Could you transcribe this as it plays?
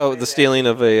Oh, the stealing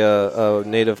of a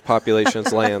native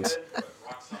population's lands.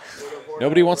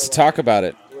 Nobody wants to talk about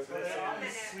it.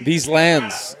 These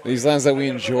lands that we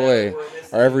enjoy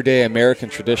are everyday American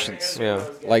traditions. Yeah.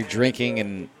 Like drinking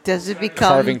and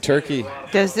carving turkey.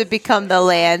 Does it become the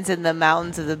lands and the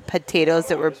mountains of the potatoes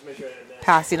that we're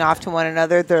passing off to one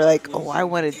another? They're like, oh, I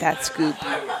wanted that scoop.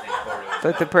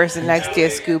 But the person next to you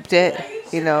scooped it.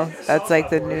 You know, that's like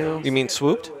the new... You mean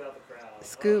swooped?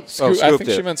 Scoop. Oh, I think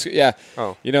she meant scoop. Yeah.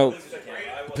 Oh. You know,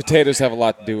 potatoes have a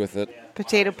lot to do with it.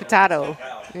 Potato,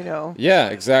 you know. Yeah,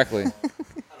 exactly.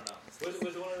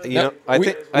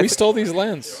 We stole these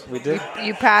lands. We did.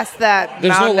 You passed that.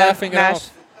 There's no laughing it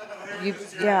off.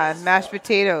 Mashed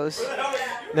potatoes.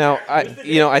 Now,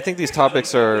 I think these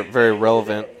topics are very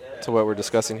relevant to what we're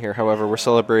discussing here. However, we're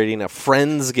celebrating a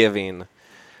Friendsgiving.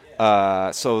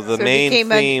 So the main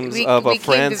themes of a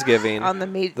Friendsgiving on the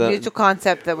mutual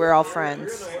concept that we're all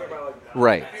friends.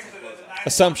 Right.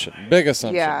 Big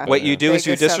assumption. Yeah. What you do is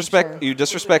you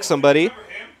disrespect somebody,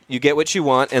 you get what you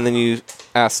want, and then you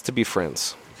ask to be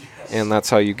friends, and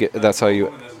that's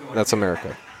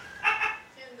America.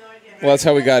 Well, that's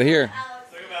how we got here.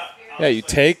 Yeah, you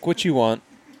take what you want,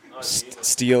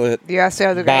 steal it, you ask the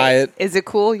other buy guy, it. Is it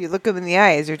cool? You look them in the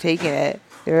eye as you're taking it.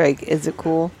 They're like, is it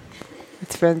cool?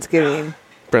 It's Friendsgiving.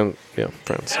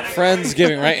 Friends.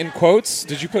 Friendsgiving, right? In quotes?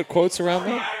 Did you put quotes around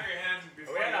that?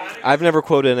 I've never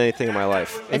quoted anything in my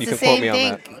life, and It's you the can quote me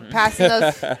same on thing.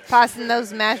 that. Passing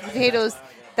those mashed potatoes.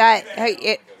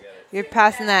 You're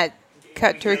passing that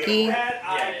cut turkey.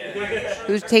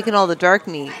 Who's taking all the dark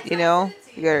meat? You know,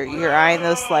 you're eyeing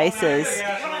those slices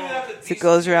as it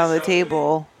goes around the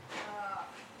table.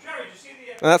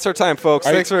 And that's our time, folks.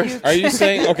 Are you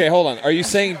saying? Okay, hold on. Are you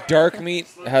saying dark meat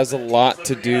has a lot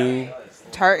to do?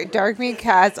 Dark meat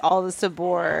has all the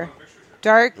sabor.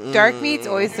 Dark meat's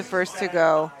always the first to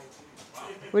go.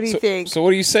 What do you think? So what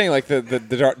are you saying? Like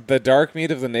the dark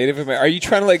meat of the Native Americans? Are you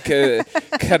trying to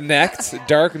connect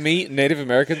dark meat and Native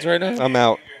Americans right now? I'm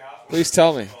out. Please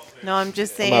tell me. No, I'm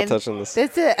just saying. I'm not touching this.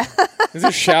 That's it. These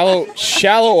are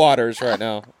shallow waters right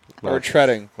now. We're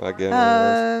treading.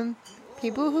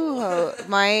 People who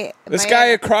this guy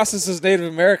across us is Native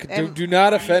American. Do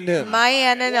not offend him. My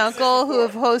aunt and uncle who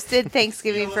have hosted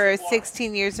Thanksgiving for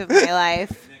 16 years of my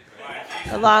life,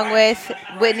 along with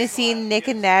witnessing Nick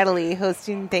and Natalie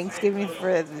hosting Thanksgiving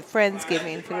for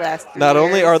Friendsgiving for the last 3 years. Not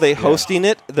only are they hosting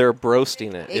it, they're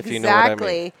broasting it. Exactly. If you know what I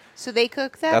mean. So they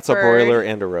cook that. That's bird. A broiler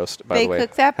and a roast. By the way, they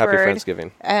cook that Happy bird.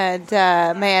 Friendsgiving. And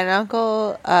my aunt and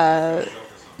uncle.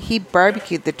 He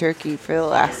barbecued the turkey for the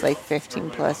last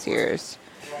 15 plus years.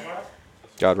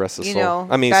 God rest his soul. Know,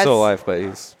 I mean, he's still alive, but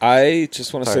he's... I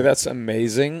just want to say that's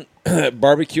amazing.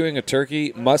 Barbecuing a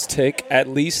turkey must take at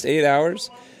least 8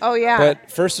 hours. Oh, yeah. But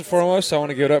first and foremost, I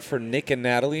want to give it up for Nick and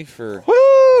Natalie for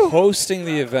hosting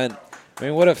the event. I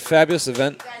mean, what a fabulous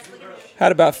event.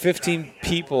 Had about 15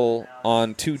 people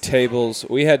on 2 tables.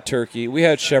 We had turkey. We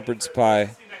had shepherd's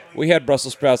pie. We had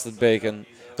Brussels sprouts with bacon.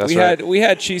 That's right. We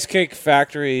had Cheesecake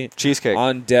Factory cheesecake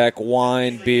on deck,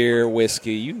 wine, beer,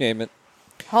 whiskey, you name it.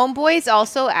 Homeboys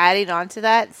also adding on to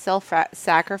that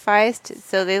self-sacrificed,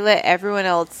 so they let everyone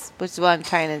else, which is what I'm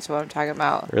tying into what I'm talking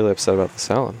about. Really upset about the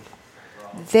salad.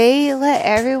 They let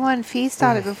everyone feast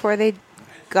on it before they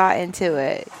got into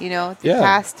it. You know,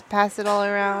 pass it all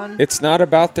around. It's not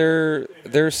about their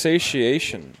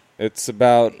satiation. It's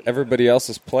about everybody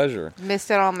else's pleasure. Missed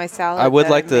out on my salad.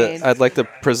 I'd like to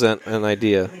present an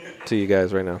idea to you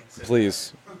guys right now.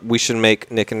 Please. We should make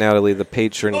Nick and Natalie the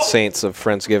patron saints of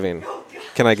Friendsgiving.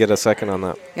 Can I get a second on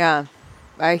that? Yeah.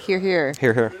 I hear.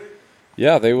 Hear.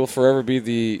 Yeah, they will forever be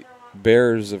the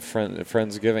bearers of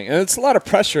Friendsgiving. And it's a lot of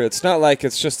pressure. It's not like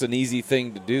it's just an easy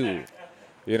thing to do.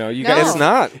 You know, it's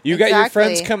not. You got your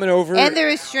friends coming over. And the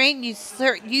restraint, you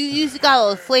got all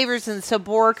the flavors and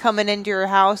sabor coming into your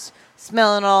house,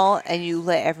 smelling all, and you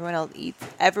let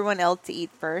everyone else eat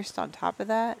first on top of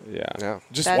that. Yeah.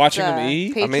 Just watching them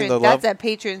eat. That's a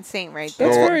patron saint right there.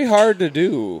 That's very hard to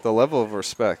do. The level of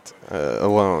respect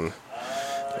alone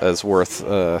is worth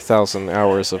 1,000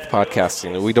 hours of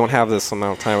podcasting. We don't have this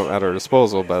amount of time at our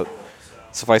disposal, but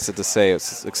suffice it to say,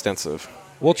 it's extensive.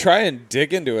 We'll try and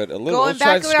dig into it a little. Going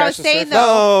back to what I was saying,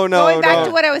 though. Going back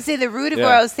to what I was saying, the root of what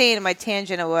I was saying in my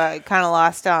tangent, I kind of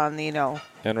lost on, and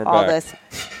we're all back. this.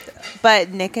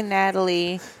 But Nick and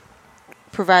Natalie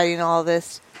providing all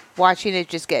this, watching it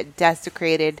just get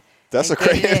desecrated. Get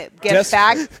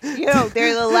back.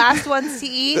 They're the last ones to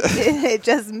eat. It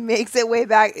just makes it way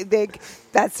back.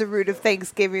 That's the root of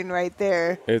Thanksgiving right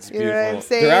there. It's you beautiful. Know what I'm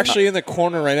saying? They're actually in the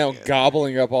corner right now,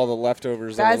 gobbling up all the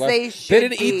leftovers. As they should. They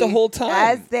didn't eat the whole time.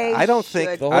 As they I don't should.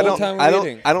 think The whole time we're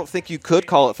eating. I don't think you could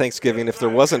call it Thanksgiving if there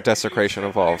wasn't desecration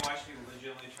involved.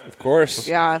 Of course.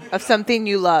 Yeah, of something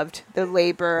you loved, the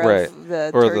labor Right. of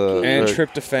the Or turkey, And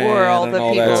tryptophan or all the and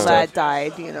all people that that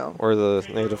died. You know. Or the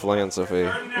native lands of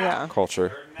a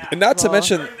culture. And not to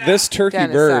mention this turkey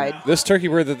genocide.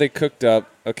 bird that they cooked up.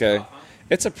 Okay,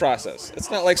 it's a process. It's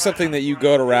not like something that you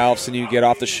go to Ralph's and you get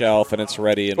off the shelf and it's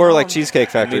ready. And Or like Cheesecake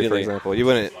Factory, for immediately. example.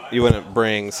 You wouldn't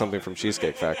bring something from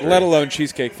Cheesecake Factory. let alone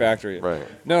Cheesecake Factory. Right.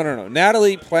 No.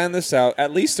 Natalie planned this out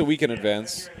at least a week in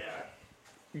advance.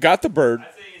 Got the bird,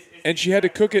 and she had to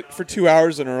cook it for 2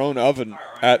 hours in her own oven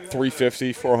at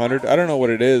 350, 400. I don't know what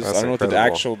it is. That's I don't know what the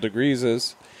incredible. actual degrees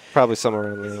is. Probably somewhere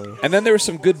around there. And then there was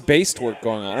some good based work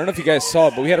going on. I don't know if you guys saw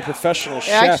it, but we had a professional I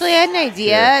chef. actually had an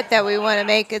idea that we want to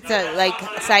make. It's a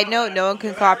side note. No one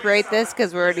can copyright this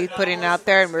because we're already putting it out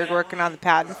there and we're working on the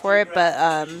patent for it.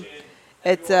 But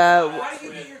it's a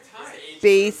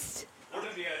based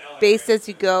as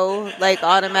you go, like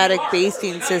automatic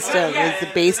basting system. It's the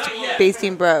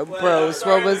basting bros.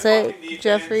 What was it,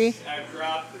 Jeffrey?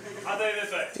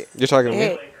 You're talking to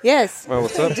me? Yes. Well,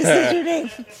 what's up? Just said your name.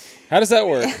 How does that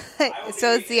work?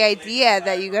 So it's the idea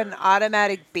that you got an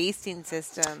automatic basting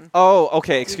system. Oh,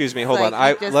 okay. Excuse me. Hold like on.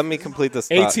 you just- Let me complete this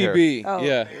thought here. ATB. Oh.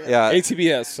 Yeah. Yeah.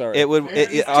 ATBS, sorry. It would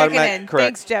Just checking automatic in. correct.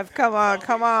 Thanks, Jeff. Come on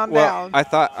Well, down. I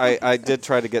thought I did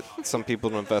try to get some people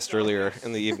to invest earlier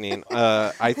in the evening.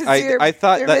 I You're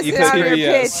thought that you missing out on could. your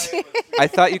Yes. pitch. I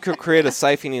thought you could create a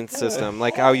siphoning system,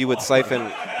 like how you would siphon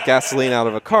gasoline out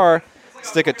of a car,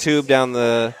 stick a tube down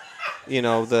the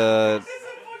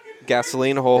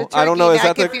gasoline hole. The I don't know. Is turkey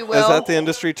that neck, if you will. the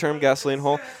industry term, gasoline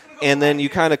hole? And then you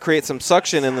kind of create some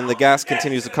suction, and then the gas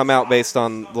continues to come out based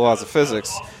on the laws of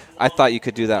physics. I thought you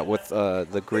could do that with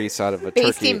the grease out of a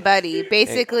Basting turkey. buddy.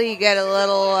 Basically, you get a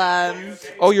little.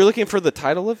 Oh, you're looking for the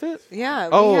title of it? Yeah. we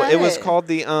Oh, had it was called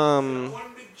the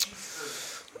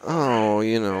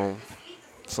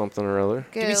something or other.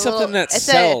 Get Give me a something little- that it's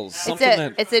sells, A, something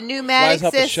that it's a pneumatic flies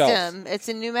off the shelf. system. It's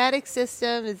a pneumatic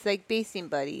system. It's like basting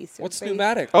buddies. What's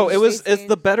pneumatic? Oh, it's basting.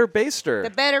 the Better Baster. The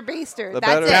better baster. The That's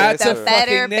better it. That's the a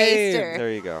better fucking name. baster.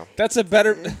 There you go. That's a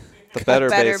better. The Better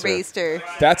Better Baster. baster.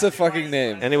 That's a fucking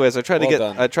name. Anyways, I tried to Well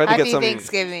get done. Happy some.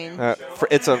 Thanksgiving.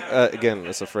 It's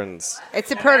a friend's. It's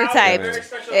a prototype.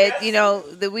 Yeah.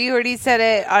 We already said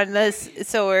it on this,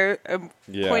 so we're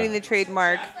Yeah. pointing the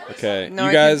trademark. Okay, No,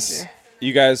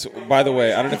 you guys. By the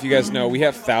way, I don't know if you guys know, we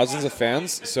have thousands of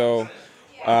fans, so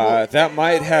that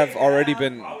might have already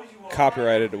been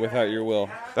copyrighted without your will.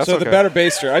 That's so okay. the Better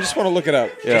Baster. I just want to look it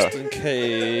up, Yeah. just in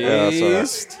case. Yeah, that's all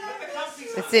right.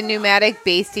 It's a pneumatic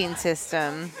basting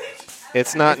system.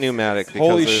 It's not pneumatic because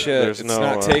Holy there- shit! there's It's no.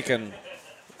 not taken.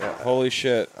 Holy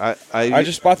shit! I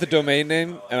just bought the domain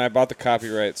name and I bought the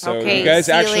copyright. So Okay, you guys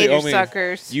see you actually later, owe me.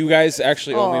 suckers. You guys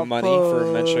actually owe Oh, me money for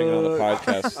mentioning it on the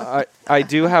podcast. I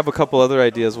do have a couple other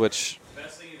ideas which,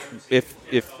 if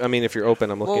you're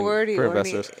open, I'm Well, looking where do you for want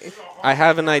me- investors. I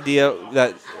have an idea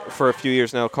that for a few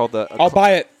years now called the. I'll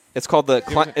buy it. It's called the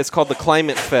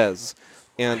Climate Fez,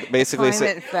 and basically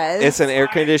Climate Fez? it's an air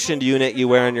conditioned unit you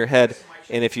wear on your head,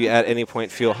 and if you at any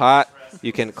point feel hot,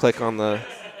 you can click on the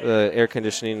air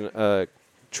conditioning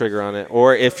trigger on it,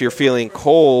 or if you're feeling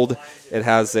cold, it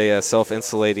has a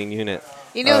self-insulating unit.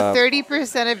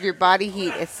 30% of your body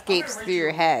heat escapes through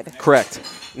your head. Correct.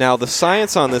 Now the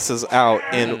science on this is out,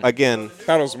 and again,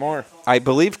 Thought it was more. I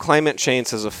believe climate change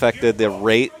has affected the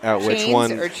rate at which Chains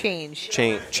one or change?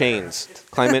 chains.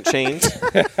 Climate change.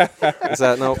 Is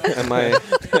that no? Am I?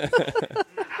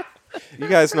 You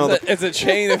guys know the. It's a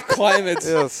chain of climates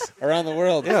Yes. around the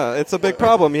world. Yeah, it's a big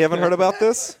problem. You haven't heard about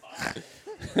this?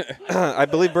 I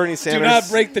believe Bernie Do Sanders. not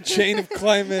break the chain of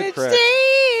climate. Correct.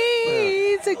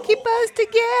 Chains to keep us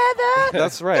together.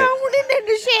 That's right. Down in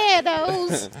the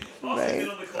shadows. Right.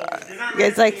 You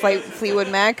guys like Fleetwood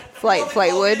Mac?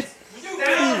 Flightwood?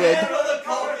 Fleetwood.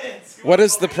 What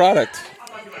is the product?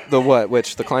 The what?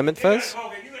 Which? The Climate Fez?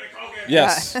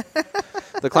 Yes.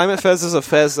 The Climate Fez is a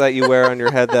fez that you wear on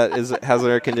your head that has an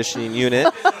air conditioning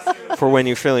unit for when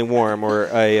you're feeling warm, or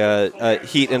a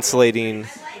heat insulating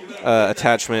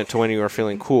attachment to when you are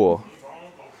feeling cool.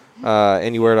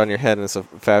 And you wear it on your head, and it's a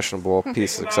fashionable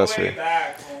piece of accessory.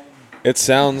 It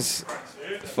sounds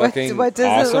fucking What does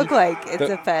awesome. it look like? It's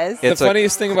The- a fez. The It's a-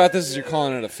 funniest thing about this is you're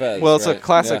calling it a fez. Well, it's a right?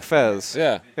 classic Yeah. fez.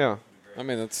 Yeah. Yeah. I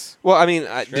mean, it's Well, I mean,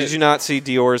 Great. did you not see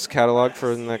Dior's catalog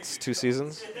for the next 2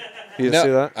 seasons? You see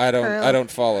that? I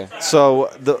don't follow. So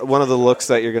one of the looks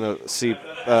that you're going to see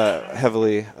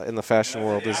heavily in the fashion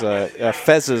world is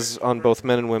fezzes on both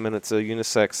men and women. It's a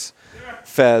unisex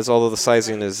fez, although the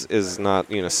sizing is not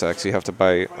unisex. You have to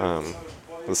buy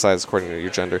the size according to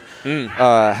your gender.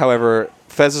 However,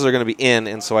 fezzes are going to be in,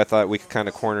 and so I thought we could kind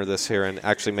of corner this here and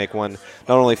actually make one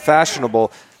not only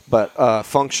fashionable but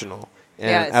functional.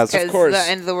 And yes, of course, the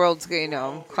end of the world's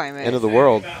climate. End of the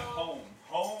world.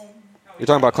 You're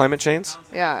talking about climate chains?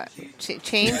 Yeah,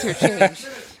 chains or change.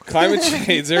 Climate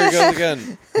change. There he goes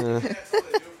again.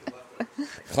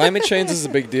 Climate change is a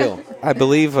big deal. I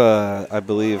believe.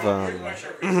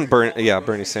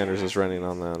 Bernie Sanders is running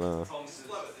on that.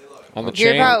 On the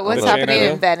chain. Hear about what's happening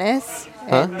in Venice?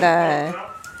 And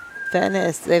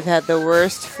Venice, they've had the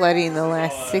worst flooding the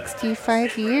last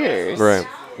 65 years. Right.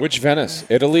 Which Venice?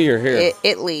 Italy or here?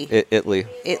 Italy. Italy.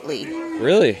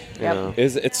 Really? Yep.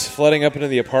 It's flooding up into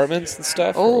the apartments and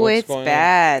stuff? Oh, it's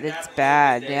bad. It's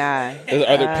bad, yeah.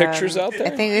 Are there pictures out there?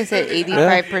 I think they said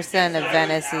 85% of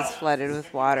Venice is flooded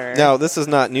with water. Now, this is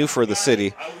not new for the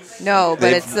city. No,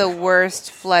 but it's the worst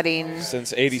flooding.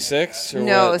 Since 86?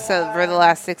 No, so for the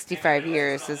last 65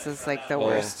 years, this is like the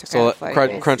worst. So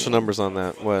crunch the numbers on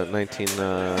that. What,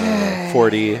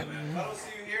 1940?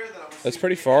 That's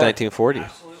pretty far. 1940.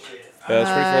 Yeah,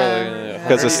 that's pretty far.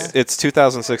 Because it's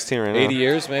 2016 right now. 80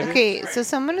 years, maybe? Okay, so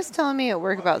someone was telling me at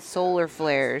work about solar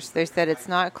flares. They said it's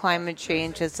not climate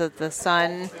change, it's that the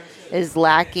sun is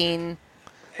lacking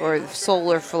or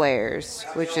solar flares,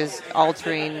 which is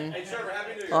altering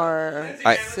our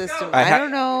system. I don't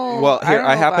know. Well, here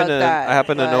I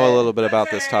happen to know a little bit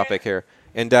about this topic here.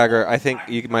 And Dagger, I think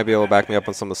you might be able to back me up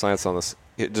on some of the science on this,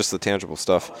 just the tangible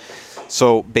stuff.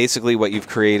 So basically, what you've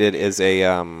created is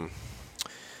a.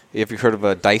 If you've heard of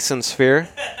a Dyson sphere,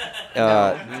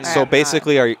 so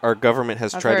basically our government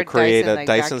has tried to create a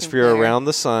Dyson sphere around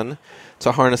the sun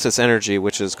to harness its energy,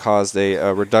 which has caused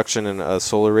a reduction in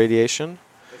solar radiation.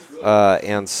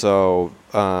 And so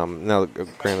now,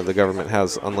 granted, the government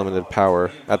has unlimited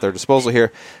power at their disposal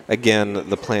here. Again,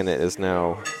 the planet is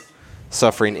now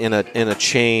suffering in a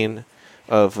chain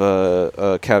of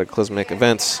cataclysmic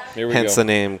events, hence the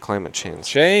name climate change.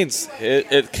 Chains.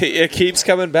 It keeps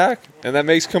coming back, and that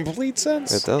makes complete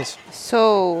sense. It does.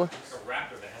 So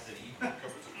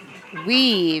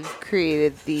we've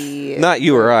created the... Not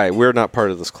you or I. We're not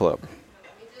part of this club.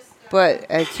 But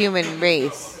a human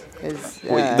race is...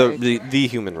 the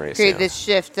human race, created this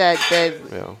shift that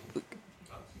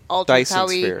alters Dyson how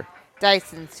we... sphere.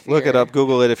 Dyson sphere. Look it up.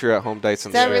 Google it if you're at home.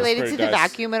 Dyson sphere. Is that related to the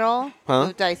vacuum at all? Huh?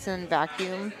 The Dyson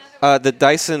vacuum? The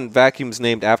Dyson vacuum's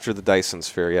named after the Dyson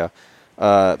sphere, yeah.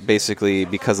 Basically,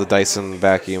 because the Dyson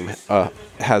vacuum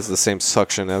has the same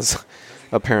suction as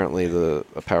apparently the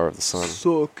power of the sun.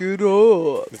 Suck it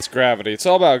up. It's gravity. It's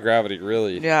all about gravity,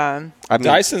 really. Yeah. I mean,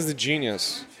 Dyson's the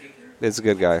genius. He's a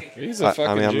good guy. He's a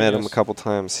fucking I met him a couple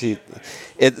times. The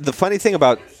funny thing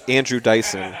about Andrew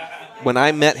Dyson, when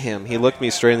I met him, he looked me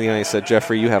straight in the eye and said,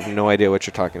 "Jeffrey, you have no idea what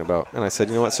you're talking about." And I said,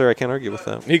 "You know what, sir? I can't argue with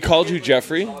that." He called you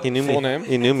Jeffrey? He knew Full me. name?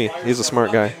 He knew me. He's a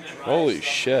smart guy. Holy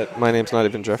shit. My name's not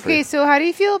even Jeffrey. Okay, so how do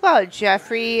you feel about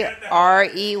Jeffrey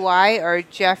R-E-Y or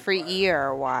Jeffrey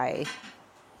E-R-Y?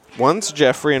 One's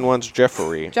Jeffrey and one's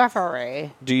Jeffrey.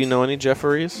 Jeffrey. Do you know any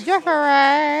Jeffreys?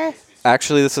 Jeffrey.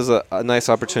 Actually, this is a nice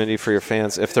opportunity for your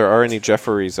fans. If there are any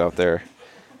Jeffreys out there,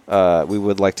 we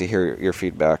would like to hear your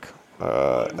feedback.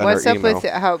 What's up with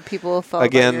how people felt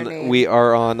about your name? We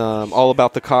are on All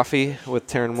About the Coffee with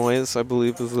Taryn Moyes, I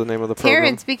believe is the name of the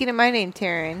program. Taryn, speaking of my name,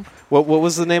 Taryn. What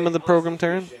was the name of the program,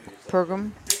 Taryn?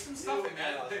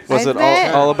 Was it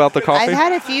all About the Coffee? I've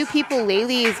had a few people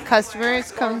lately as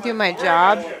customers come to my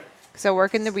job because I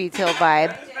work in the retail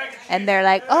vibe, and they're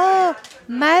like, "Oh,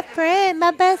 my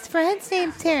best friend's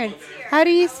name's Taryn. How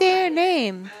do you say her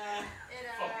name?"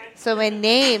 So my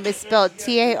name is spelled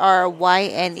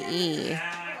T-A-R-Y-N-E.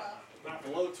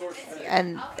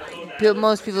 And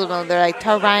most people know. They're like,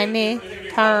 Tarn.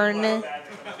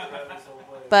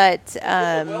 But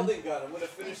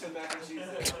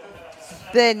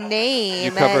the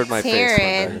name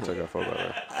Taryn,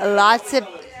 lots of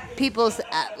people's,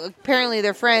 apparently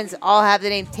their friends all have the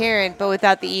name Taryn, but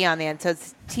without the E on the end. So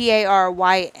it's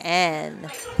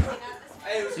T-A-R-Y-N.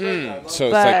 So it's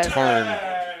like Tarn.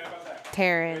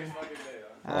 Taryn.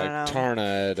 Like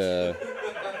Tarna at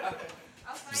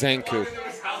Zanku.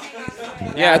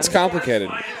 Yeah, it's complicated.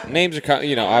 Names are,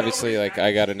 obviously, like,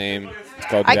 I got a name. It's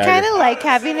called I Dagger. kind of like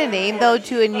having a name, though,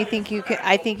 too, and I think you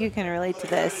can relate to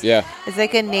this. Yeah. It's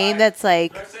like a name that's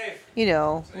like,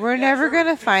 we're never going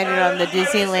to find it on the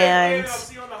Disneyland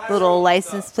little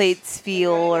license plates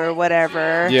feel or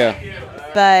whatever. Yeah.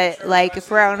 But, like,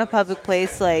 if we're out in a public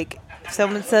place, like,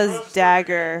 someone says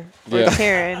Dagger or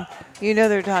Karen, you know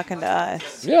they're talking to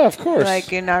us. Yeah, of course.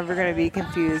 Like, you're never going to be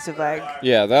confused of like...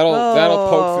 Yeah, that'll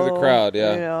poke through the crowd,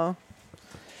 yeah. You know?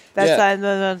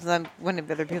 That's when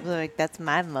other people are like, that's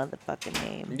my motherfucking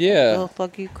name. Yeah. What the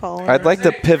fuck you calling I'd like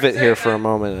to pivot here for a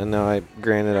moment, and now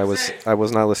granted I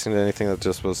was not listening to anything that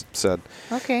just was said.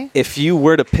 Okay. If you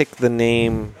were to pick the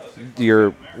name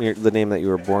the name that you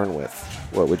were born with,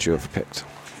 what would you have picked?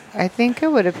 I think I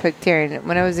would have picked Taryn.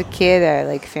 When I was a kid, I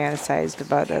like fantasized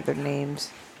about other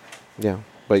names. Yeah,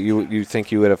 but you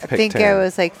think you would have picked? I think Taryn. I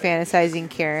was like fantasizing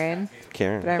Karen.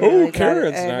 Karen. Really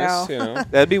Karen's nice. Know. You know.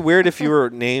 That'd be weird if you were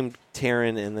named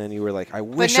Taryn and then you were like, I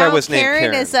wish I was named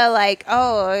Karen. Is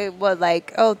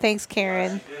thanks,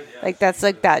 Karen. Like that's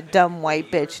like that dumb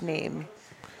white bitch name.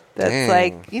 That's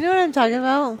like, you know what I'm talking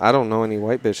about? I don't know any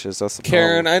white bitches. That's the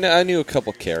Karen. problem. I knew a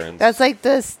couple Karens. That's like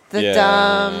the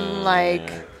dumb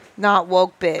not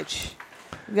woke bitch.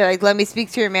 They're like, let me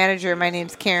speak to your manager. My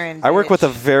name's Karen. Bitch. I work with a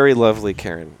very lovely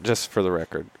Karen, just for the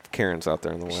record. Karen's out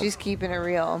there in the world. She's keeping it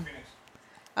real.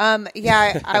 I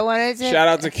wanted to shout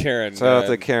out to Karen. Shout out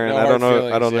to Karen. No I don't know.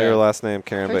 feelings, I don't know your last name,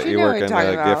 Karen, but you work in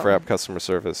gift wrap customer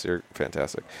service. You're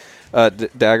fantastic.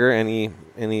 Dagger. Any?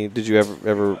 Did you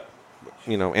ever?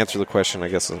 Answer the question. I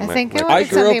guess. I think it was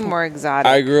something more exotic.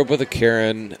 I grew up with a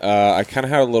Karen. I kind of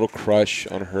had a little crush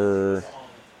on her.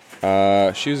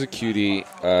 She was a cutie.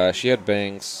 She had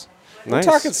bangs. Nice.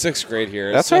 We're talking 6th grade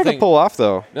here. That's hard to pull off,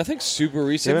 though. Nothing super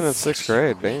recent. Even in 6th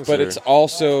grade, bangs. But it's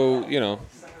also,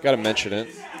 got to mention it.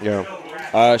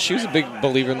 Yeah. She was a big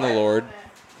believer in the Lord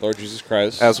Jesus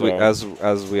Christ. As we all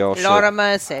should. Lord of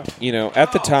mercy.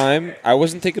 At the time, I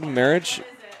wasn't thinking of marriage,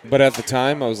 but at the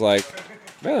time, I was like,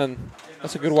 man,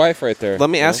 that's a good wife right there.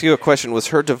 Let me ask you a question. Was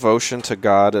her devotion to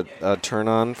God a turn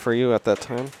on for you at that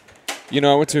time?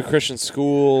 I went to a Christian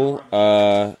school.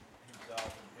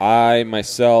 I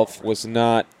myself was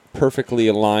not perfectly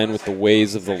aligned with the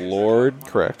ways of the Lord.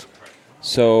 Correct.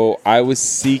 So I was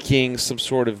seeking some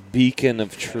sort of beacon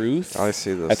of truth. I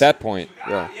see this. At that point.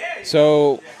 Yeah.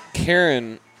 So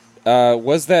Karen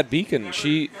was that beacon.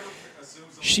 She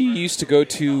used to go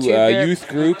to youth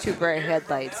group. Two bright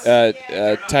headlights.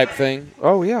 Type thing.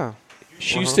 Oh, yeah.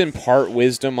 She used to impart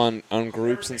wisdom on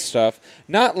groups and stuff.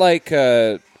 Not like...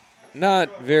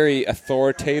 not very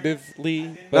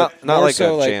authoritatively, but not like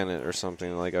so a Janet or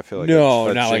something. Like I feel like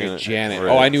not like a Janet.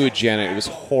 Right. Oh, I knew a Janet. It was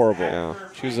horrible. Yeah.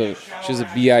 She was a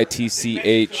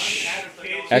BITCH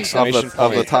exclamation point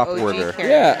of the top order.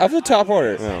 Yeah, of the top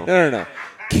order. Yeah. No.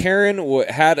 Karen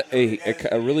had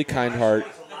a really kind heart.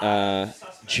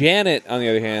 Janet, on the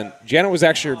other hand, Janet was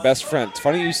actually her best friend. It's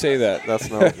funny you say that.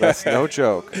 That's no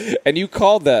joke. And you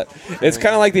called that. It's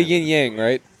kind of like the yin yang,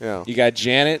 right? Yeah. You got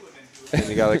Janet. And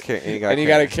you got a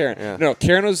Karen. Yeah. Yeah. No,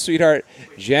 Karen was a sweetheart.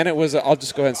 Janet was, I'll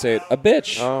just go ahead and say it, a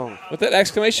bitch. Oh. With that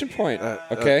exclamation point.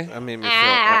 Okay? That made me feel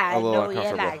a little uncomfortable.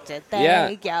 You like to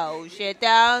think your shit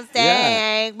don't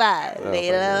stink, but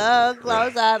we look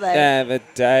close up. The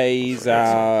days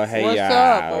are, hey,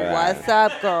 What's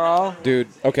up, girl? Dude,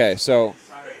 okay, so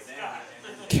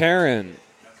Karen,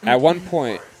 at one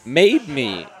point, made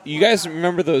me. You guys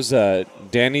remember those not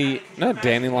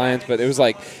dandelions, but it was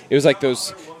like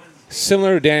those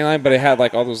similar to dandelion, but it had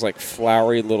like all those like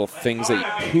flowery little things that you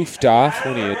poofed off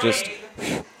when you just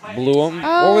blew them.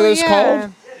 What were those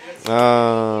called?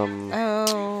 I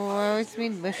always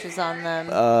made bushes on them.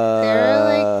 They're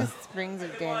like the springs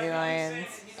of dandelions.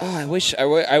 Oh, I wish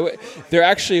they're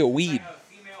actually a weed.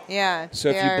 Yeah. So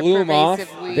if you blew them off,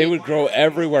 they would grow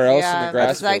everywhere else in the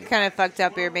grass. It's like kind of fucked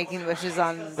up. You're making bushes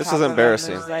on. This is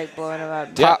embarrassing. Just like blowing them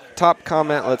up. Top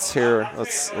comment. Let's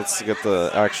get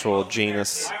the actual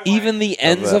genus. Even the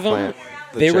ends of them,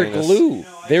 they were glue.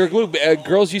 They were glue.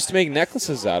 Girls used to make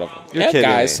necklaces out of them. You're kidding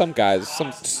guys, me.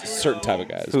 some certain type of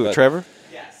guys. Who? Trevor?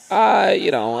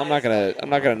 I'm not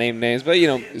gonna name names, but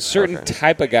certain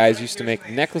type of guys used to make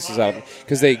necklaces out of them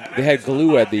because they had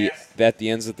glue at the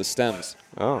ends of the stems.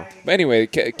 Oh. But anyway,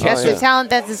 that's a talent.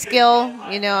 That's a skill.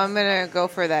 I'm gonna go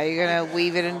for that. You're gonna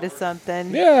weave it into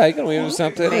something. Yeah, I can weave it into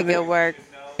something. Make it work.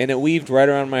 And it weaved right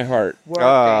around my heart.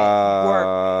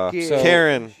 Work it. So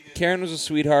Karen was a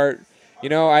sweetheart.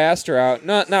 I asked her out.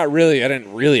 Not really. I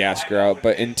didn't really ask her out,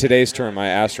 but in today's term, I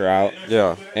asked her out.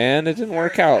 Yeah. And it didn't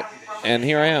work out. And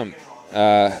here I am.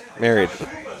 Married.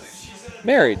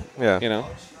 Yeah.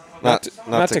 Not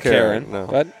to Karen. No.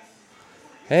 But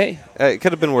hey, it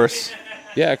could have been worse.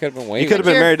 Yeah, it could have been way worse. You could have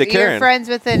been married to Karen. You're friends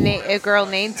with a girl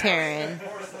named Taryn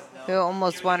who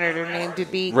almost wanted her name to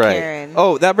be Karen.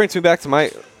 Oh, that brings me back to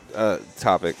my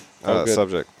topic,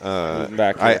 subject.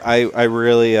 Back I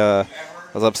really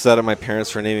was upset at my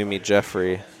parents for naming me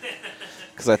Jeffrey.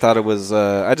 because I thought it was.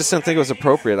 I just didn't think it was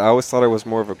appropriate. I always thought it was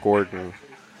more of a Gordon.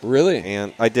 Really?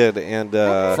 And I did. And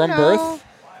from birth,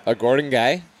 a Gordon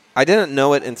guy. I didn't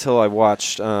know it until I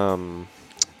watched.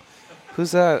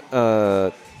 Who's that?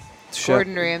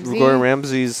 Gordon Ramsay. Gordon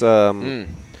Ramsay's.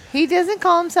 He doesn't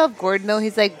call himself Gordon though.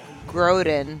 He's like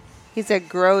Grodin. He's a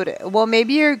Grodin. Well,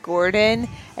 maybe you're Gordon,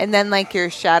 and then like your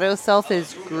shadow self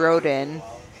is Grodin.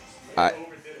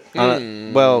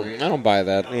 Well, I don't buy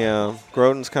that. Yeah,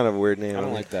 Grodin's kind of a weird name. I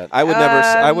don't like that.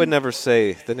 I would never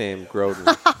say the name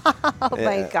Grodin. Oh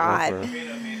my God. Ever.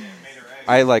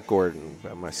 I like Gordon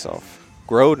by myself.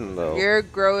 Grodin though. You're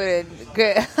Grodin.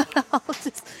 Good.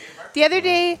 The other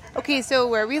day, okay, so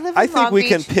where we live in I think Long we Beach,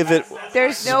 can pivot.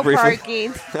 There's no briefly.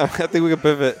 parking. I think we can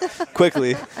pivot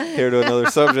quickly here to another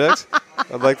subject.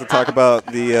 I'd like to talk about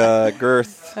the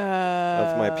girth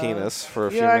of my penis for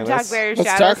a few minutes. You want to talk about your Let's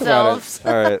shadow talk about selves?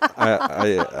 All right,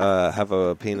 I have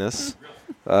a penis,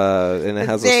 and it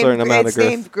has a certain amount of girth.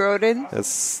 It's named Grodin.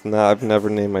 It's not. I've never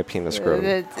named my penis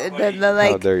Grodin.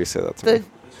 How dare you say that to me?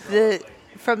 The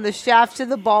from the shaft to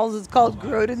the balls is called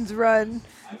Grodin's Run.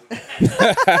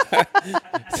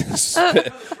 It's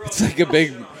like a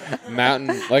big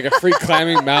mountain, like a free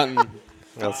climbing mountain.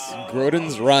 That's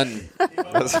Grodin's Run.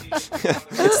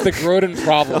 It's the Grodin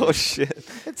problem. Oh shit!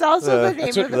 It's also the name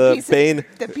of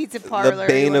the pizza parlor. The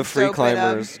bane of free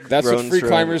climbers. That's what free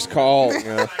climbers call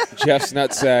Jeff's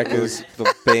nutsack. Is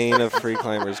the bane of free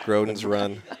climbers. Grodin's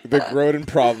Run. The Grodin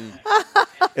problem.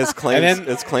 It's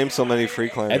claimed so many free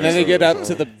climbers. And then they get up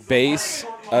to the base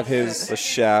of his... The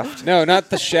shaft. No, not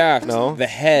the shaft. No? The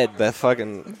head. That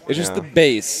fucking... It's just the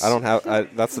base. I don't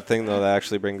have... that's the thing, though, that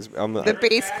actually brings... the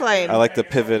base climb. I like to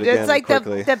pivot again It's like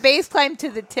quickly. the base climb to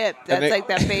the tip. That's like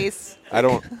that base. I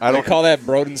don't call that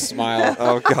Broden smile.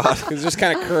 Oh, God. It just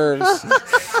kind of curves.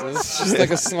 It's just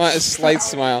like a slight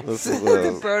smile. The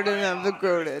Broden of the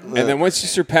Grodin. And then once you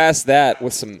surpass that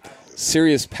with some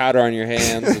serious powder on your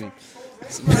hands and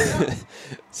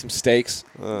some steaks,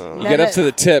 you get up to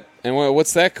the tip. And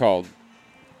what's that called?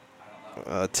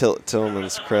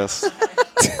 Tillman's Crest.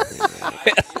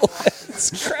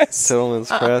 Tillman's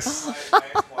Crest.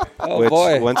 Oh,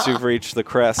 boy. Once you've reached the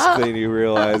crest, then you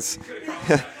realize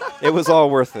it was all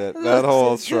worth it. That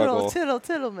whole struggle.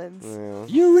 Tittleman's. Yeah.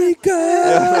 Eureka!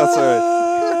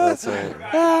 Yeah, that's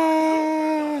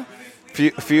right.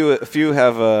 Few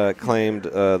have claimed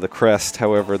the crest.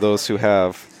 However, those who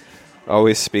have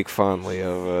always speak fondly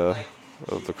of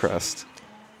the crest.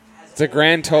 It's a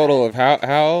grand total of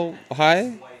how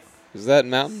high is that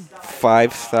mountain?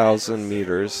 5,000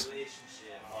 meters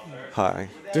high.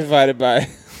 Divided by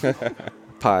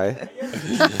pie.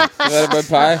 Divided by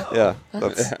pie? Yeah.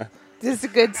 That's just a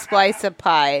good slice of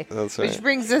pie. That's right. Which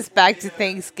brings us back to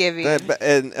Thanksgiving.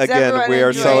 And again, we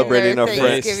are celebrating our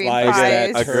friends.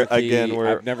 Again,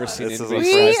 I've never seen anybody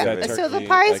slice that turkey. So the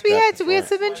pies like we had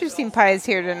some interesting pies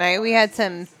here tonight. We had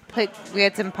some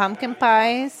pumpkin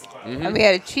pies, and we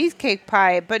had a cheesecake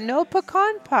pie, but no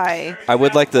pecan pie. I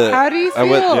would like to. How do you feel?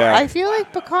 I feel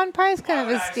like pecan pie is kind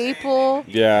of a staple.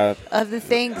 Of the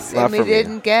things, and we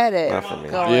didn't get it. Not for me.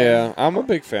 Yeah, I'm a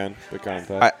big fan of pecan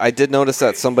pie. I did notice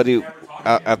that somebody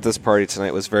at this party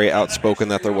tonight was very outspoken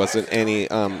that there wasn't any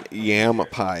yam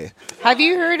pie. Have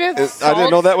you heard of? I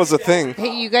didn't know that was a thing.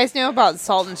 Hey, you guys know about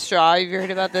Salt and Straw? Have you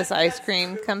heard about this ice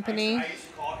cream company?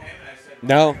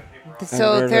 No.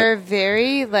 So they're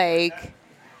very like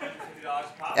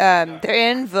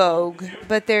they're in vogue,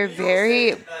 but they're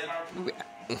very.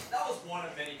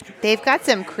 They've got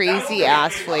some crazy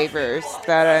ass flavors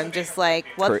that I'm just like,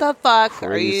 what the fuck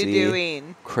are you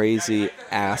doing? Crazy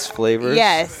ass flavors?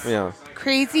 Yes. Yeah.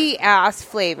 Crazy ass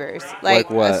flavors. Like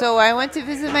what? So I went to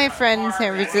visit my friend in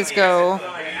San Francisco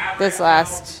this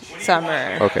last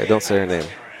summer. Okay, don't say her name.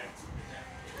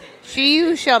 She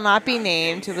who shall not be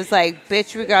named was like,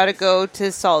 bitch, we gotta go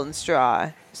to Salt and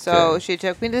Straw. So she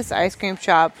took me to this ice cream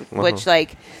shop, which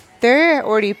like they're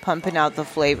already pumping out the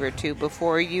flavor too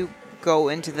before you go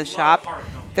into the shop.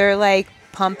 They're like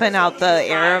pumping out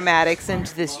the aromatics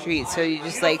into the street, so you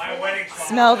just like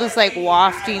smell this like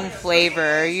wafting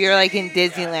flavor. You're like in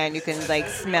Disneyland, you can like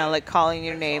smell it calling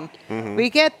your name. We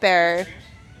get there,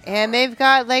 and they've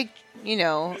got like, you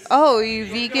know, oh, are you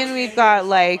vegan? We've got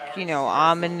like, you know,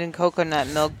 almond and coconut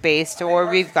milk based, or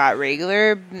we've got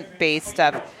regular based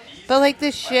stuff. But like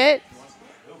this shit,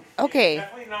 okay,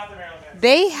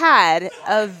 they had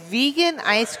a vegan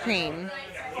ice cream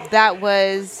that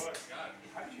was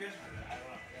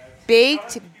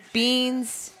baked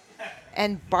beans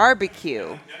and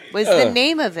barbecue was the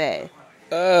name of it.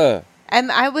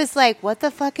 And I was like, what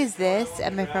the fuck is this?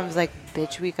 And my friend was like,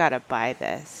 bitch, we gotta buy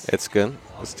this. It's good.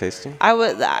 It's tasty. I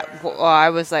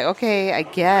was like, okay, I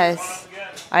guess.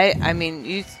 I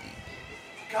mean,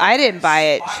 I didn't buy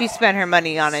it. She spent her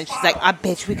money on it. She's like,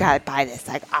 bitch, we gotta buy this.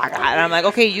 Like, I got it. And I'm like,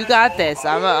 okay, you got this.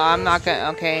 I'm not gonna.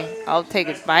 Okay, I'll take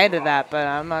a bite of that, but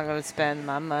I'm not gonna spend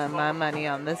my money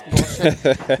on this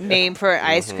bullshit. Name for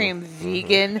ice cream,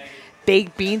 vegan,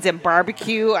 baked beans and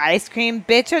barbecue ice cream.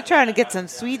 Bitch, I'm trying to get some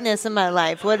sweetness in my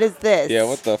life. What is this? Yeah,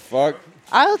 what the fuck?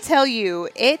 I'll tell you,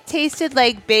 it tasted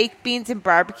like baked beans and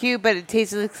barbecue, but it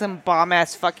tasted like some bomb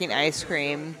ass fucking ice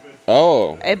cream.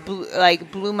 Oh. It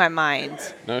blew my mind.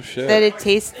 No shit. That it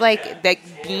tastes like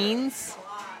beans,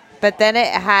 but then it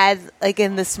had like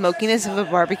in the smokiness of a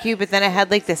barbecue, but then it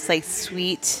had like this like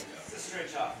sweet,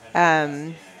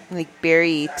 like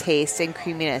berry taste and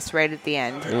creaminess right at the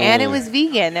end. And it was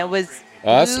vegan. It was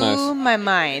that's blew nice. my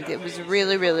mind. It was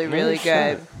really, really, really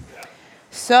good.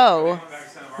 So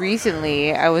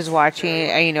recently, I was watching.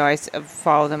 I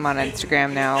follow them on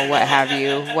Instagram now. What have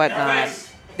you? Whatnot.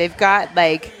 They've got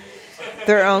like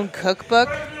their own cookbook,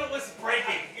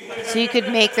 so you could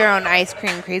make their own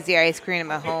crazy ice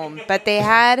cream at home. But they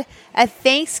had a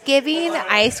Thanksgiving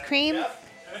ice cream.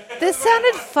 This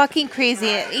sounded fucking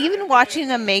crazy. Even watching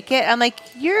them make it, I'm like,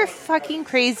 you're fucking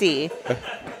crazy.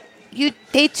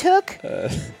 They took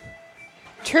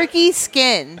turkey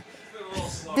skin,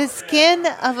 the skin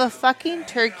of a fucking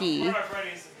turkey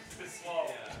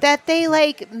that they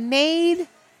like made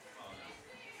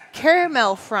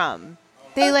caramel from.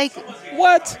 They like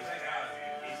what?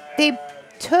 They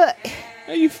took.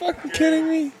 Are you fucking kidding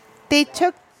me? They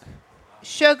took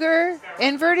sugar,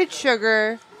 inverted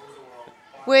sugar,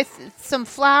 with some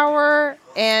flour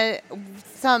and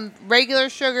some regular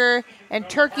sugar and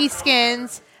turkey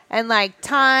skins and like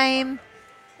thyme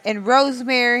and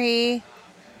rosemary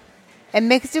and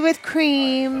mixed it with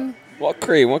cream. What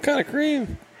cream? What kind of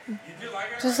cream?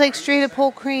 Just like straight up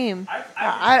whole cream.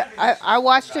 I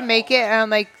watched him make it and I'm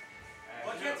like,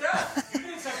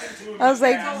 I was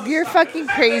like, you're fucking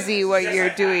crazy what you're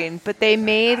doing. But they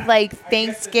made like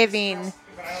Thanksgiving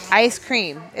ice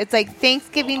cream. It's like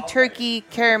Thanksgiving turkey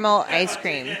caramel ice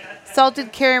cream.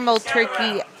 Salted caramel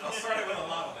turkey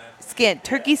skin.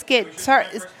 Turkey skin.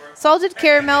 Salted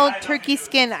caramel turkey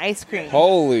skin ice cream.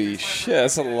 Holy shit,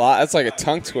 that's a lot. That's like a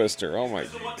tongue twister. Oh my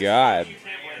god.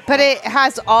 But it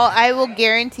has all, I will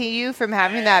guarantee you from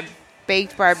having that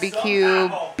baked barbecue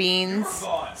beans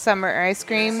summer ice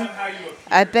cream,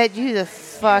 I bet you the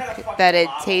fuck that it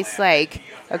tastes like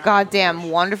a goddamn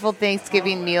wonderful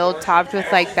Thanksgiving meal topped with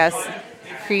like that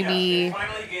creamy,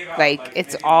 like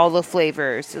it's all the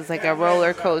flavors. It's like a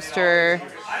roller coaster.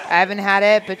 I haven't had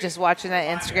it, but just watching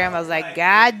that Instagram, I was like,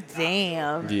 god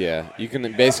damn. Yeah, you can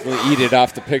basically eat it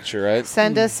off the picture, right?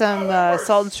 Send us some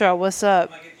salt and straw. What's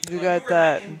up? We got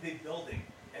that.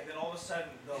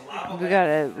 We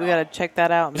gotta check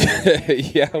that out, man.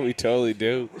 Yeah, we totally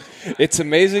do. It's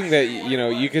amazing that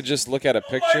you could just look at a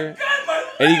picture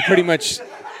and you pretty much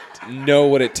know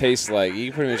what it tastes like.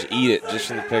 You can pretty much eat it just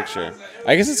from the picture.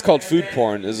 I guess it's called food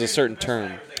porn. Is a certain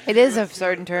term. It is a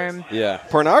certain term. Yeah.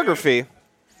 Pornography.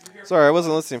 Sorry, I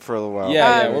wasn't listening for a little while.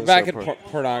 Yeah, we're back in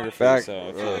pornography.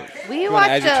 We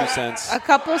watched a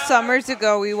couple summers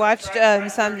ago. We watched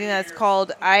something that's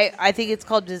called I think it's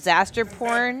called disaster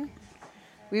porn.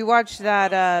 We watched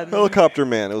that Helicopter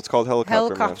Man. It was called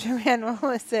Helicopter Man. What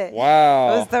was it?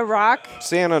 Wow. It was The Rock.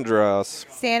 San Andreas.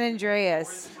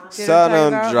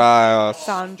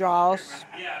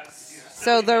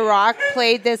 So The Rock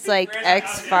played this like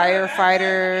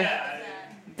ex-firefighter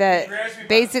that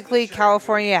basically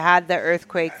California had the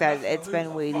earthquake that it's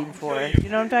been waiting for. You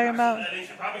know what I'm talking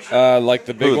about? Like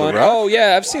the big one? Oh,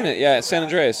 yeah, I've seen it. Yeah, San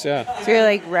Andreas, yeah. So he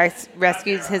like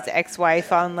rescues his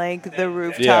ex-wife on like the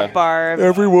rooftop bar.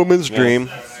 Every woman's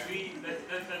dream.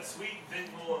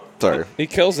 Sorry. He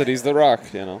kills it. He's The Rock,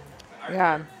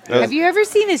 Yeah. Have you ever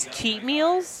seen his cheat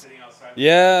meals?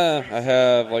 Yeah, I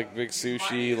have like big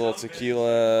sushi, little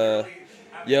tequila.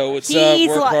 Yo, what's up?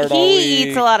 Work hard all week. He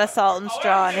eats a lot of salt and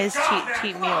straw on his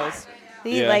cheat meals.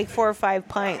 He eat like 4 or 5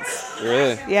 pints.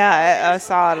 Really? Yeah, I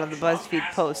saw it on the BuzzFeed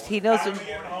post. He knows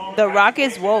The Rock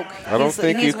is woke. I don't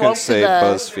think you can say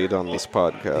BuzzFeed on this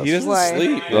podcast. He doesn't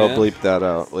sleep. They'll bleep that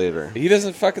out later. He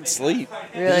doesn't fucking sleep.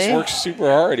 Really? He just works super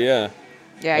hard, yeah.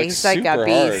 Yeah, he's like a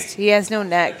beast. He has no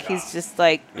neck. He's just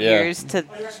like ears to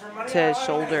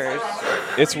shoulders.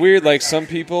 It's weird, like some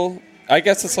people, I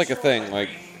guess it's like a thing, like,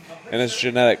 and it's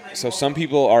genetic. So some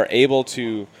people are able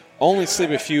to only sleep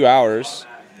a few hours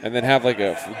and then have like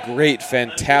a great,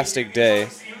 fantastic day.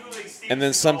 And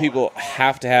then some people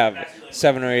have to have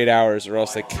 7 or 8 hours or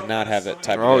else they cannot have that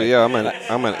type of day. Oh, yeah, I'm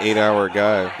an 8-hour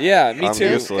guy. Yeah, me too.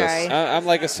 Useless. I'm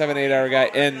like a 7, 8 hour guy.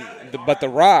 But The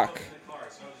Rock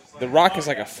is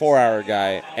like a 4-hour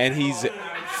guy, and he's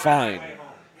fine.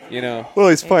 you know. Well,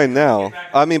 he's fine now.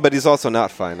 I mean, but he's also not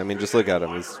fine. I mean, just look at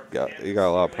him. He got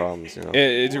a lot of problems, you know.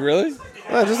 Really?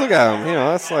 Yeah, just look at him. You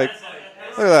know, that's like,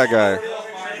 look at that guy.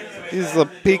 He's the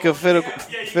peak of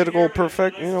physical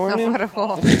perfect. You know what I mean?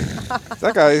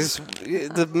 That guy's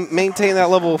to maintain that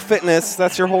level of fitness.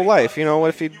 That's your whole life. You know, what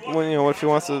if he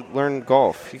wants to learn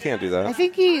golf? He can't do that. I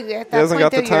think he hasn't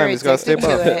got the time. He's got to stay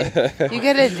buff. You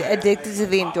get addicted to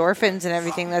the endorphins and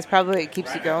everything. That's probably what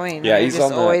keeps you going. Yeah, he's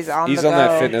on always that. on He's the on go.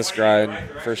 that fitness grind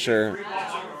for sure.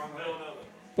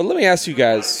 But let me ask you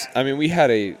guys. I mean, we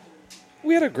had a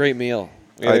great meal.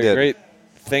 We had a great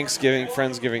Thanksgiving,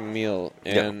 Friendsgiving meal,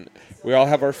 and we all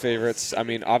have our favorites. I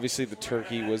mean, obviously the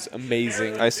turkey was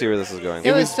amazing. I see where this is going.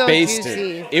 It was so basted.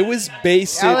 juicy. It was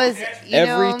basted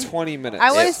every 20 minutes.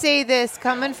 I want to say this,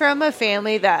 coming from a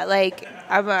family that, like,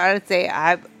 I would say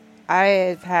I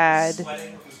have had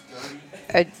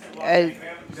a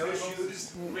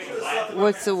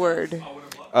what's the word?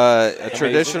 A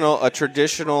traditional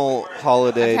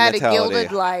holiday I've had mentality. a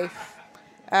gilded life.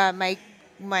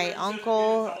 My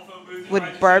uncle would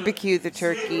barbecue the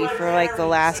turkey for like the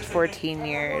last 14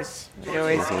 years. I'd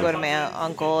always go to my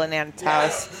uncle and aunt's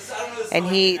house, and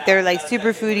they're like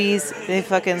super foodies. They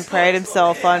fucking pride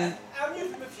himself on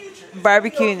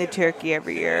barbecuing the turkey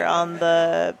every year on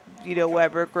the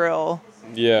Weber grill.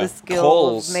 Yeah, the skills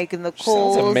coals. Making the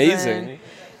coals. Sounds amazing.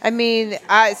 I mean,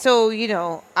 that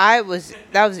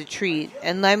was a treat.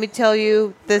 And let me tell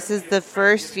you, this is the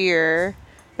first year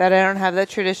that I don't have that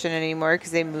tradition anymore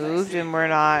because they moved and we're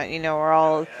not, we're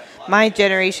all, my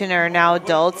generation are now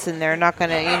adults and they're not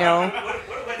going to,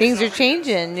 things are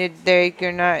changing.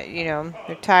 You're not,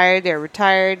 they're tired, they're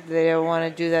retired, they don't want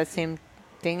to do that same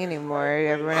thing anymore.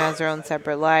 Everyone has their own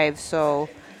separate lives. So,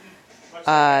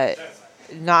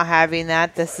 not having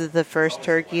that, this is the first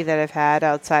turkey that I've had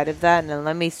outside of that. And then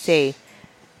let me say,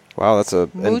 wow, that's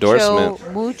an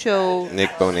endorsement. Mucho Nick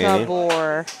Bonanni.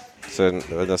 sabor. So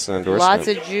that's an endorsement. Lots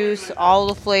of juice, all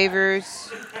the flavors.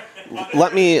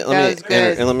 Let me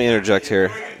interject here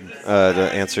to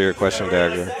answer your question,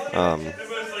 Dagger.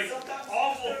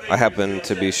 I happen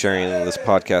to be sharing this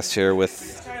podcast here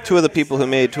with two of the people who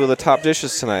made two of the top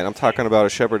dishes tonight. I'm talking about a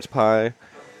shepherd's pie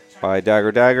by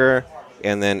Dagger,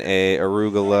 and then a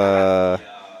arugula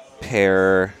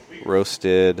pear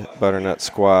roasted butternut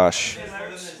squash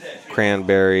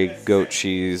cranberry goat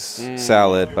cheese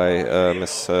salad by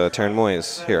Miss Taryn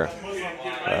Moyes here.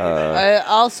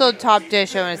 Also, top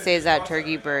dish I want to say is that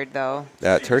turkey bird, though.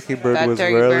 That turkey bird that was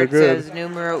turkey really bird good. Says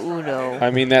numero uno.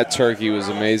 I mean, that turkey was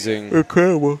amazing.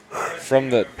 Incredible. From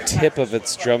the tip of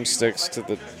its drumsticks to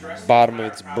the bottom of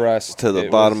its breast. To the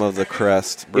bottom of the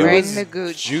crest. It Right was in the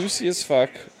gooch. juicy as fuck.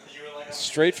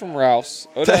 Straight from Ralph's.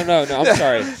 Oh no! I'm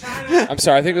sorry. I'm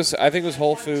sorry. I think it was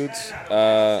Whole Foods.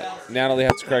 Natalie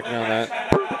has to correct me on that.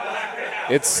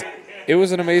 It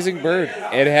was an amazing bird.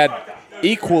 It had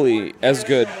equally as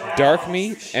good dark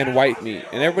meat and white meat,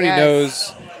 and everybody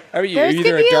knows. Are you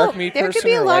either a dark meat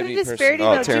person or a white meat person? There could be a lot of disparity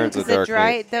though too, Taryn's a dark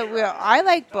meat. I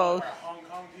like both.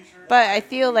 But I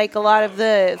feel like a lot of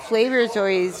the flavors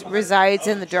always resides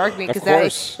in the dark meat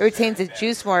because it retains the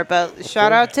juice more. But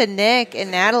shout out to Nick and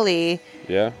Natalie.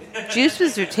 Yeah. Juice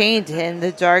was retained in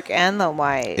the dark and the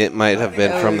white. It might have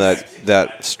been from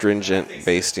that stringent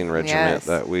basting regimen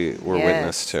that we were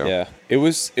witness to. Yeah. It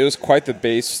was quite the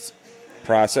based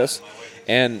process.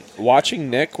 And watching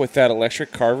Nick with that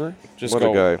electric carver just what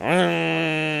go, a guy.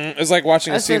 it's like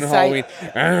watching a scene in Halloween.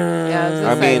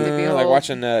 Like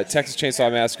watching Texas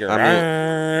Chainsaw Massacre.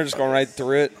 Just going right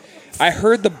through it. I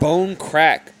heard the bone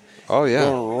crack. Oh, yeah.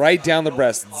 Going right down the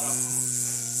breast.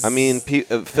 I mean,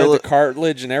 the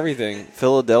cartilage and everything.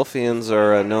 Philadelphians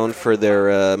are known for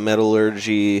their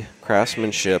metallurgy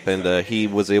craftsmanship, and he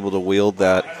was able to wield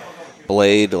that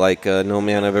blade like no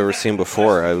man I've ever seen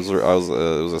before. It was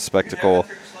a spectacle.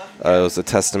 It was a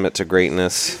testament to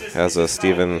greatness, as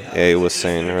Stephen A. was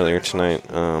saying earlier tonight.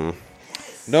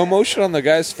 No emotion on the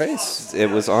guy's face. It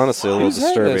was honestly a little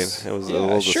disturbing. It was a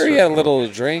little disturbing. Sure, he had a little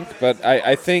drink, but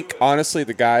I think honestly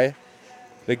the guy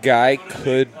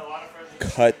could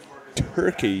cut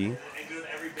turkey,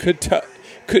 could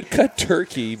cut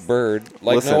turkey bird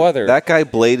like no other. That guy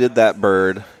bladed that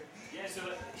bird.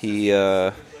 He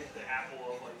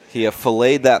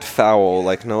filleted that fowl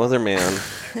like no other man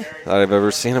that I've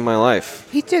ever seen in my life.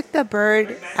 He took the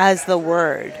bird as the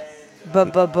word.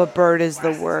 Bird is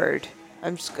the word.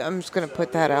 I'm just gonna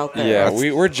put that out there. Yeah,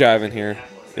 we're jiving here.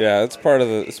 Yeah, it's part of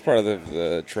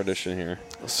the tradition here.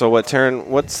 So what, Taryn?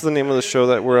 What's the name of the show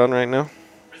that we're on right now?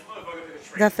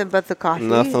 Nothing But the Coffee.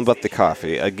 Nothing But the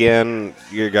Coffee. Again,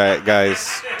 your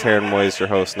guys, Taryn Moyes, your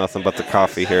host. Nothing But the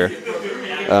Coffee here,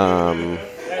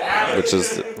 which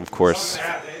is of course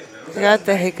I got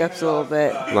the hiccups a little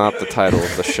bit. Not the title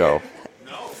of the show.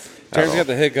 Terry's got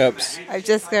the hiccups. I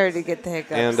just started to get the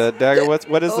hiccups. And Dagger,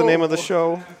 what is the name of the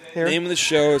show here? The name of the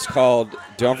show is called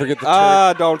Don't Forget the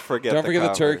Turkey. Don't forget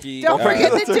the turkey. Don't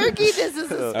forget the turkey. This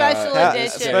is a special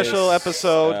edition. Special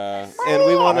episode. And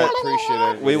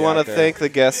we want to thank the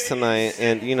guests tonight.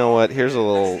 And you know what? Here's a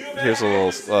little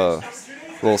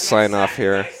sign off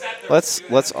here.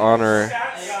 Let's honor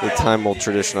the time-old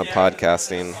tradition of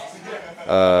podcasting.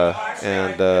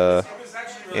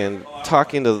 And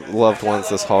talking to loved ones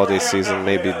this holiday season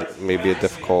may be a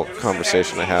difficult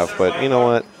conversation to have, but you know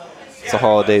what? It's the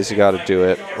holidays, you got to do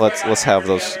it. Let's have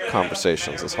those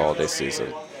conversations this holiday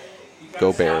season.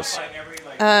 Go Bears.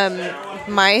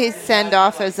 My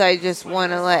send-off is I just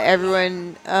want to let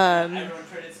everyone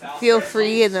feel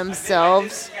free in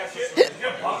themselves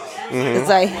as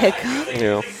I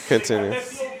hiccup. Continue.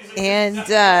 And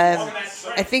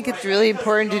I think it's really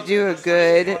important to do a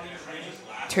good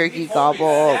turkey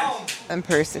gobble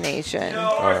impersonation.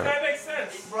 All right.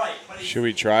 Should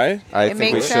we try? I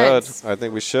think we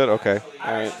should. Okay.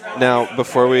 All right. Now,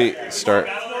 before we start,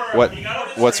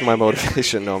 what's my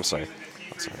motivation? No, I'm sorry.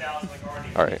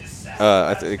 All right.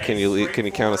 Can you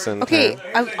count us in? Okay.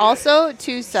 Also,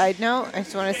 side note, I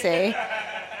just want to say,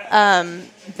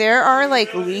 there are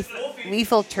like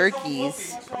lethal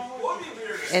turkeys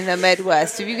in the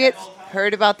Midwest. Have you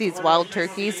heard about these wild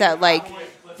turkeys that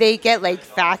they get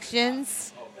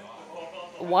factions,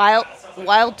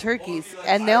 wild turkeys,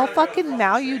 and they'll fucking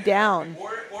mow you down.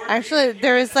 Actually,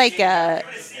 there is a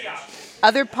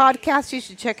other podcast you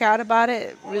should check out about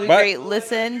it. Really great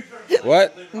listen.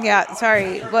 What? Yeah,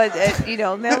 sorry, but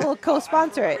maybe we'll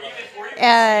co-sponsor it.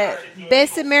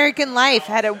 Best American Life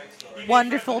had a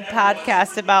wonderful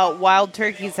podcast about wild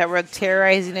turkeys that were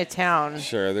terrorizing a town.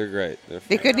 Sure, they're great.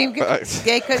 They couldn't even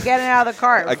they couldn't get it out of the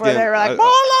car before they were like, blah,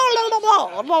 blah,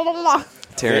 blah, blah, blah, blah.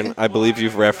 Taryn, I believe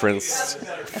you've referenced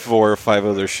 4 or 5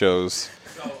 other shows,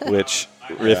 which,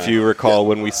 if you recall,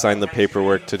 when we signed the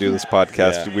paperwork to do this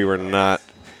podcast, we were not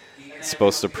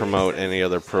supposed to promote any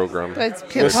other program. But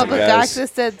it's public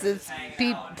access. It's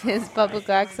public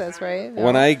access, right? No.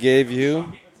 When I gave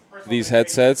you these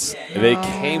headsets, they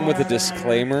came with a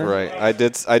disclaimer. Right. I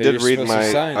did read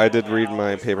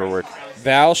my paperwork.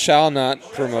 Thou shall not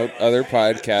promote other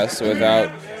podcasts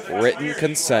without written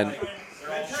consent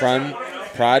from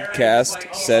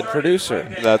podcast said producer.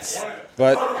 But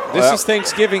this is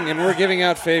Thanksgiving and we're giving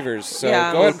out favors, so go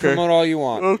ahead and promote all you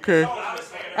want. Okay.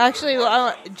 Actually,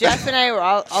 Jeff and I were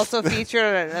also featured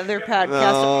on another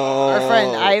podcast. Our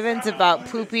friend Ivan's about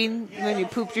pooping when you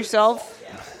pooped yourself.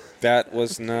 That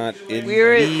was not in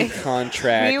the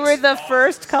contract. We were the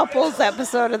first couples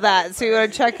episode of that, so you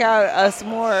want to check out us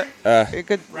more. You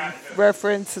could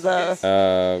reference the...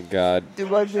 Oh, God.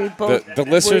 The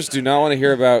listeners do not want to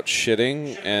hear about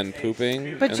shitting and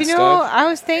pooping. But I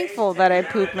was thankful that I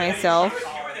pooped myself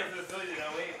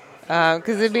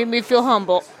because it made me feel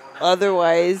humble.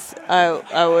 Otherwise,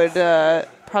 I would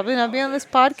probably not be on this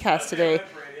podcast today.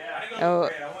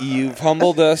 You've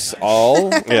humbled us all.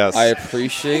 Yes. I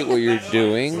appreciate what you're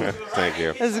doing. Thank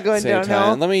you. This is going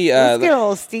downhill. Let me. Let's get a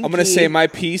little stinky. I'm going to say my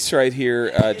piece right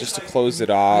here, just to close it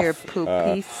off. Your poop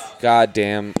piece. God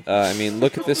damn.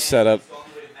 Look at this setup.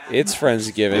 It's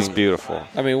Friendsgiving. It's beautiful.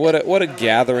 What a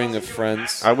gathering of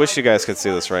friends. I wish you guys could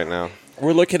see this right now.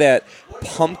 We're looking at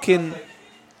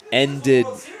pumpkin-ended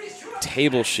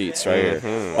table sheets right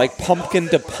here. Like pumpkin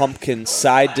to pumpkin,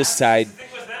 side to side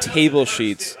table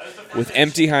sheets with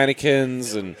empty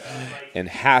Heinekens and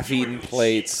half-eaten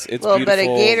plates. It's beautiful. A little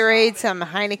beautiful. bit of Gatorade, some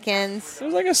Heinekens.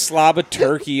 There's like a slob of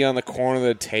turkey on the corner of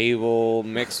the table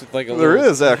mixed with like a there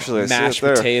little is actually mashed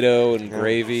potato and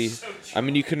gravy.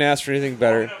 You couldn't ask for anything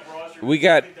better. We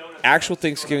got actual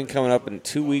Thanksgiving coming up in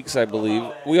 2 weeks, I believe.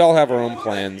 We all have our own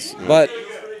plans, but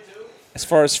as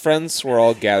far as friends, we're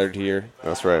all gathered here.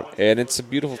 That's right, and it's a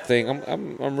beautiful thing.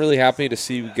 I'm really happy to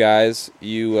see you guys.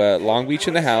 You Long Beach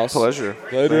in the house. Pleasure.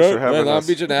 Thanks for having Long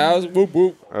Beach in the house. Whoop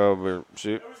whoop. Oh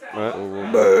shoot!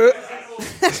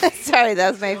 Sorry,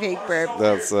 that was my fake burp.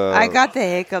 That's. I got the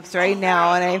hiccups right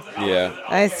now, and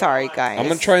I'm sorry, guys. I'm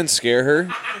gonna try and scare her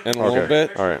in a little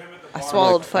bit. All right. I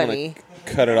swallowed funny.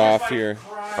 Cut it off here.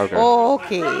 Okay.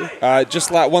 Okay.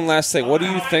 Just one last thing. What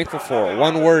are you thankful for?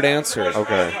 One word answer.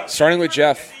 Okay. Starting with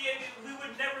Jeff.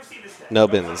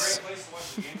 Nubbins.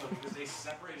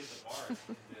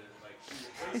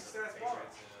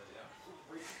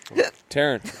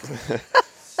 Taryn.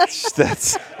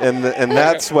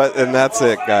 That's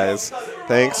it, guys.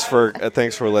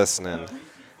 Thanks for listening.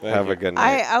 Have a good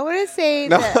night. I want to say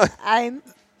that I'm.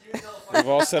 We've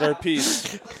all said our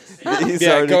piece.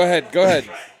 Go ahead.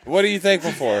 What are you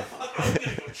thankful for?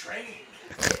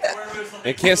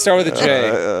 It can't start with a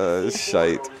J.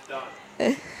 Shite.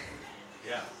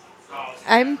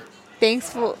 I'm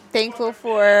thankful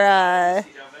for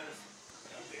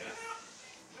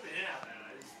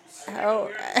how.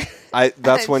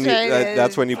 That's when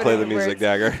you play the music,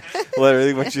 Dagger.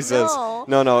 Literally, when she says,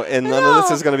 "No," and none of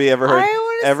this is going to be ever heard.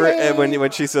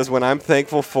 When she says, "When I'm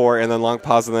thankful for," and then long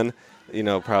pause, and then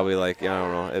probably like I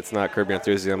don't know, it's not Curb Your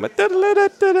Enthusiasm, but and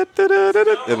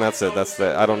that's it. That's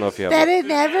the. I don't know if you have that. It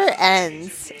never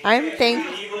ends. I'm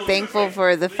thankful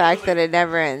for the fact that it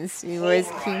never ends. You always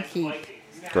can keep.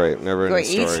 Great, never ending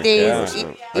story. Each day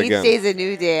is a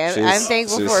new day. I'm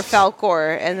thankful for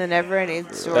Falcor and the never-ending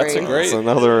story.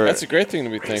 That's a great thing to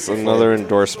be thankful for. Another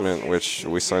endorsement, which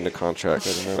we signed a contract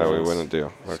that we wouldn't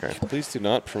do. Okay. Please do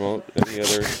not promote any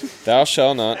other. Thou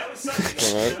shall not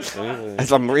promote.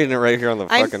 As I'm reading it right here on the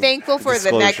fucking. I'm thankful for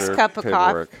the next cup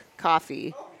of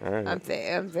coffee. Right. I'm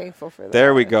thankful for that.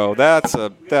 There we go. That's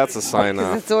a sign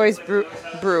off. It's always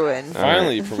brewing.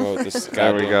 Finally promote this.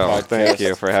 There we go. Podcast. Thank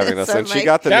you for having us. And she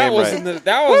got the name right.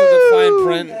 That wasn't the fine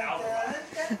print.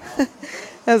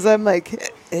 As I'm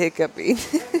like hiccuping.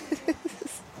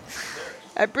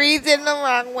 I breathed in the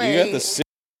wrong way. You got the